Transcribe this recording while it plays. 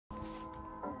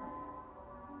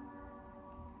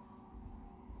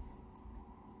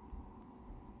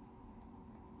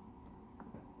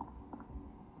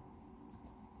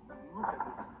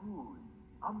food.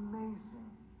 Amazing.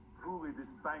 Truly, this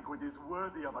banquet is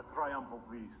worthy of a triumphal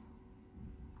feast.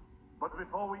 But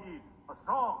before we eat, a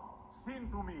song. Sing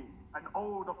to me an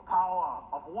ode of power,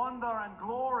 of wonder and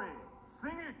glory.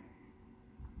 Sing it!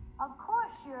 Of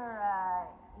course, your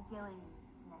Kingisleness.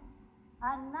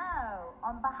 And now,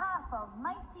 on behalf of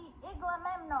mighty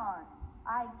Iglomemnon,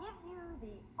 I give you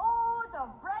the ode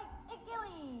of bright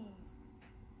Kingisle.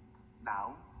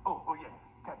 Now? Oh yes,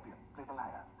 Captain, play the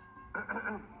lyre.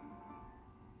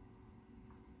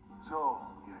 So,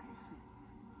 here he sits,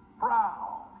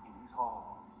 proud in his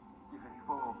hall. If any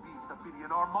foe, beast,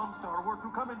 amphibian, or monster were to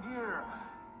come in here,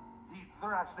 he'd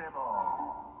thrash them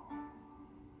all.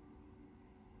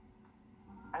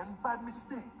 And bad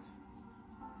mistakes,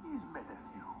 he's made a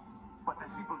few. But the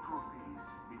simple truth is,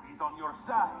 if he's on your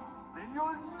side, then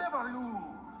you'll never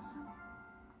lose.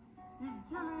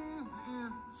 Kingisle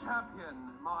is champion,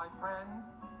 my friend.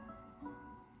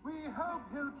 We hope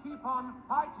he'll keep on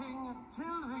fighting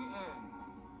till the end.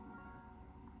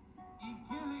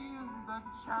 Kingisle the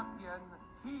champion,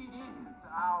 he is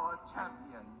our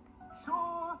champion.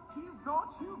 Sure, he's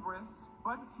got hubris,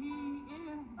 but he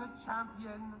is the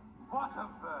champion. What a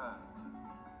bird.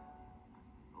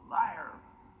 Liar.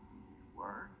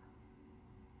 Word.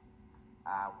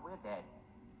 We're dead.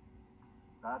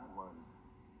 That was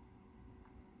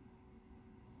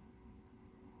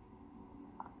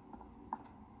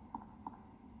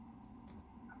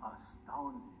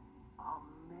astounding.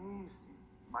 Amazing.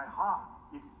 My heart,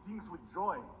 it sings with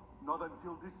joy. Not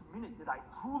until this minute did I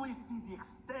truly see the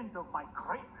extent of my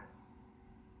greatness.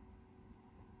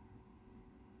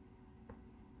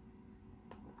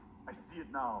 I see it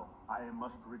now. I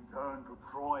must return to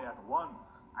Troy at once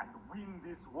and win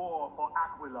this war for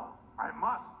Aquila. I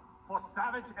must, for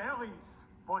savage Ares,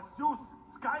 for Zeus,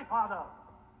 Skyfather.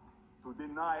 To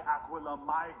deny Aquila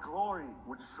my glory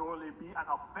would surely be an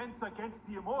offense against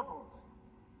the immortals.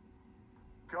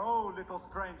 Go, little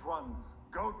strange ones.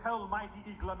 Go tell mighty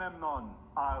Iglomemnon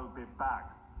I'll be back.